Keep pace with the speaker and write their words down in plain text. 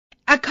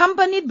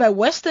Accompanied by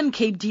Western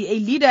Cape DA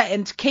leader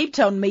and Cape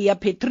Town Mayor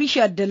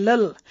Patricia de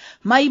Lille,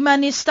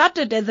 Maimane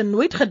started at the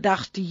Nooit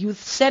Gedachte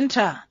Youth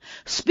Centre,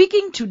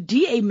 speaking to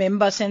DA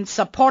members and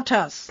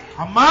supporters.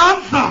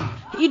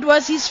 It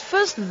was his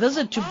first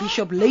visit to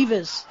Bishop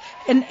Lavis,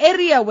 an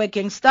area where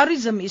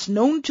gangsterism is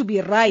known to be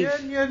rife.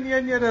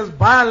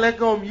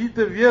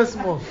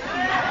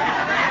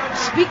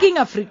 Speaking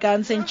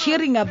Afrikaans and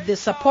cheering up the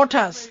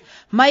supporters,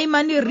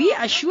 Maimane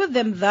reassured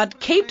them that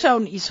Cape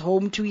Town is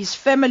home to his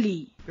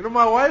family. You know,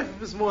 my wife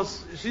is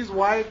she's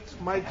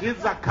white, my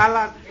kids are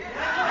colored.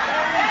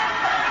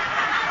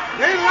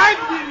 They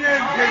like me here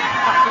in Cape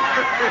Town.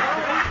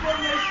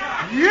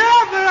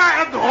 Yeah, they are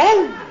at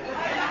home.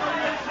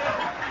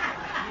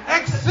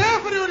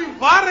 Except for die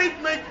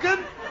waarheid, my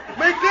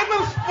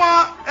kinders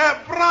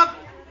praat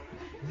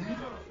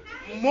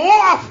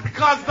more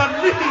Afrikaans than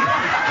me.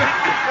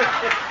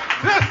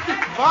 That's the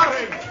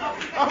waarheid.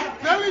 I'm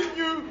telling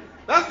you,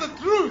 that's the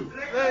truth.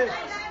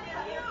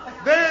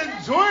 They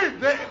enjoy it.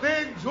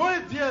 They enjoy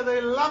it here. They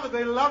love it.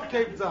 They love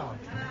Cape Town.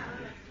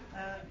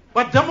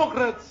 But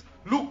Democrats,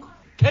 look,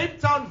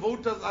 Cape Town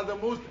voters are the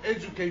most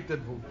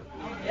educated voters.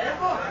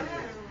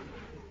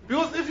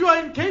 Because if you are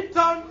in Cape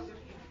Town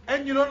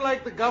and you don't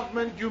like the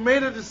government, you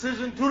made a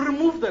decision to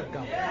remove that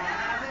government.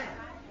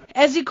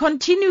 As he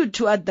continued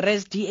to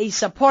address DA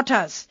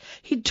supporters,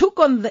 he took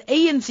on the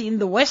ANC in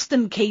the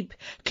Western Cape,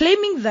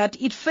 claiming that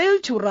it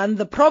failed to run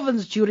the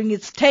province during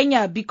its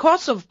tenure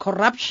because of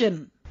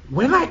corruption.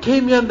 When I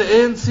came here and the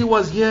ANC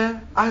was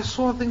here, I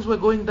saw things were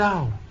going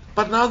down.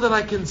 But now that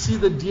I can see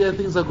the DA,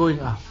 things are going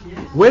up.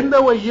 When they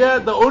were here,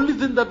 the only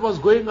thing that was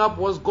going up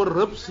was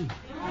corruption.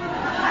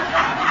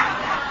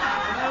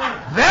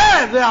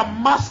 They are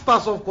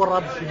masters of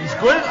corruption. It's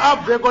going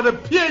up. They've got a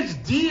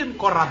PhD in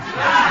corruption.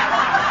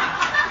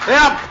 They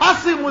are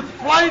passing with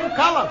flying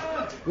colors.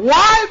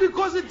 Why?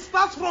 Because it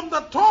starts from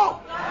the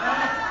top.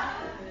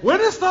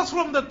 When it starts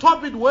from the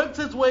top, it works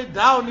its way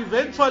down.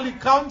 Eventually,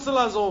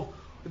 councillors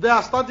they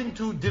are starting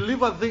to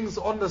deliver things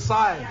on the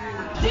side.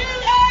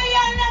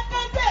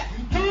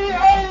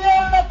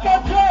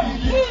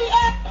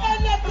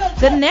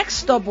 The next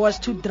stop was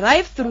to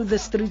drive through the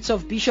streets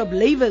of Bishop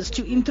Lavis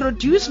to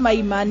introduce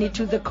Maimane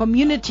to the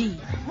community.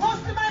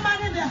 Mmusi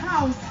Maimane in the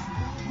house.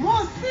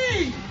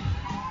 Mmusi.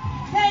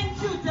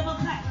 Thank you,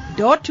 Democrat.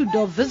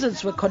 Door-to-door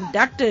visits were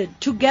conducted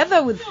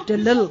together with de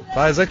Lille.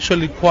 I was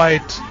actually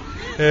quite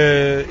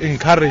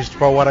encouraged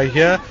by what I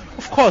hear.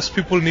 Of course,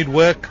 people need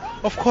work.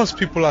 Of course,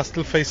 people are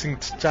still facing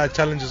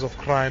challenges of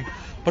crime.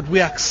 But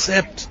we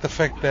accept the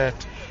fact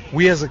that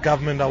we as a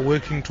government are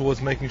working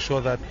towards making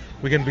sure that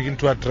we can begin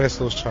to address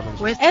those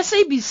challenges.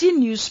 SABC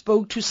News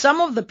spoke to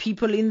some of the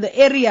people in the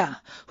area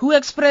who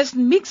expressed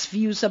mixed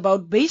views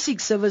about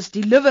basic service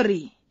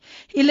delivery.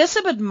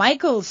 Elizabeth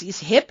Michaels is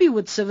happy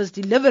with service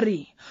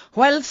delivery,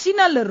 while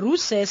Sina Leroux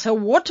says her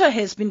water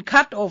has been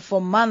cut off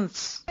for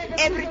months.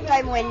 Every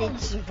time when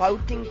it's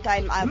voting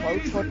time, I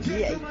vote for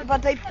DA.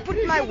 But they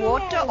put my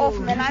water off,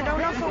 and I don't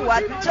know for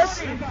what.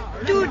 Just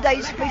 2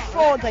 days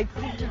before they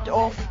put it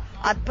off,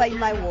 I pay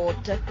my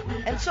water.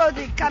 And so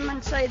they come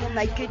and say they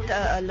make it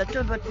a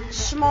little bit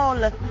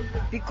smaller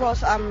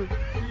because I'm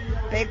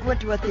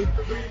backward with it.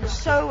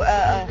 So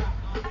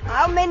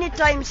how many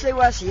times they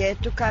was here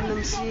to come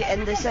and see,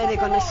 and they say they're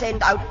going to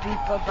send out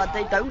people, but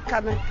they don't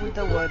come and put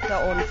the water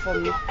on for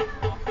me.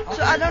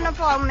 So I don't know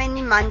for how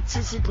many months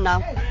is it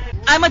now.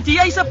 I'm a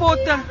DA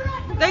supporter.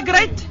 They're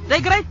great.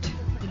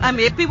 I'm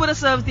happy with the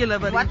service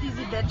delivery. What is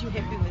it that you're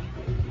happy with?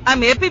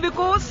 I'm happy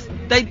because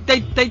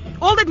they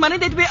all that money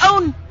that we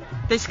own,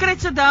 they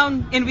scratched it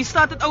down and we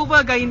started over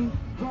again.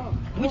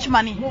 Which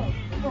money?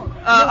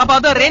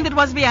 About the rent that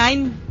was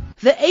behind.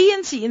 The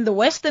ANC in the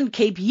Western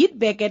Cape hit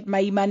back at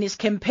Maimane's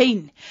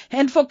campaign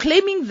and for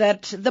claiming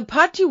that the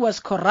party was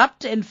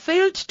corrupt and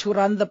failed to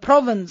run the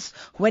province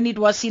when it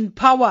was in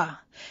power.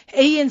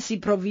 ANC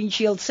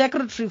Provincial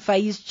Secretary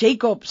Faiz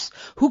Jacobs,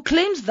 who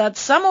claims that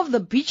some of the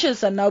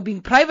beaches are now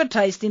being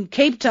privatized in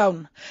Cape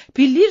Town,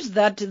 believes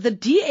that the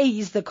DA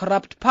is the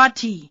corrupt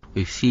party.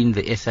 We've seen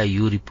the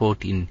SIU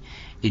report in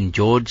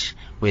George,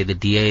 where the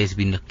DA has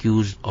been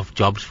accused of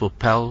jobs for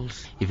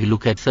pals. If you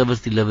look at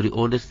service delivery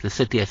orders, the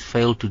city has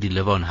failed to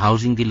deliver on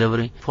housing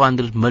delivery.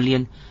 400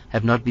 million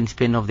have not been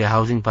spent of their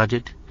housing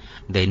budget.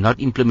 They're not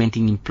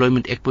implementing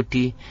employment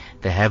equity.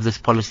 They have this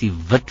policy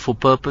fit for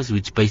purpose,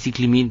 which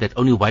basically means that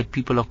only white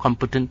people are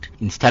competent.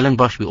 In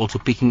Stellenbosch, we're also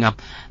picking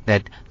up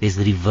that there's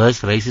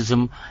reverse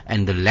racism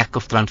and the lack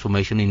of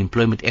transformation in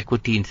employment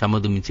equity in some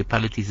of the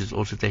municipalities is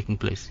also taking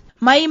place.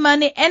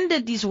 Maimane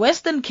ended his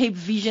Western Cape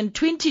Vision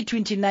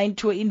 2029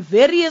 tour in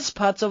various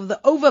parts of the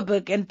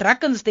Overberg and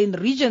Drakenstein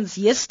regions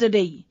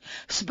yesterday,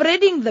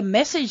 spreading the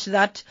message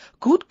that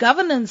good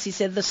governance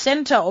is at the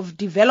center of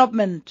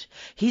development.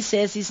 He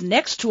says his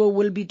next tour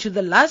will be to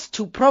the last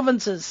 2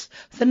 provinces,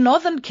 the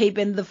Northern Cape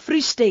and the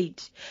Free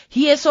State.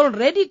 He has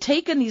already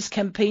taken his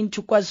campaign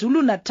to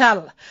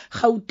KwaZulu-Natal,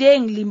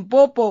 Gauteng,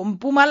 Limpopo,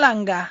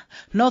 Mpumalanga,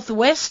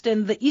 Northwest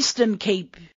and the Eastern Cape.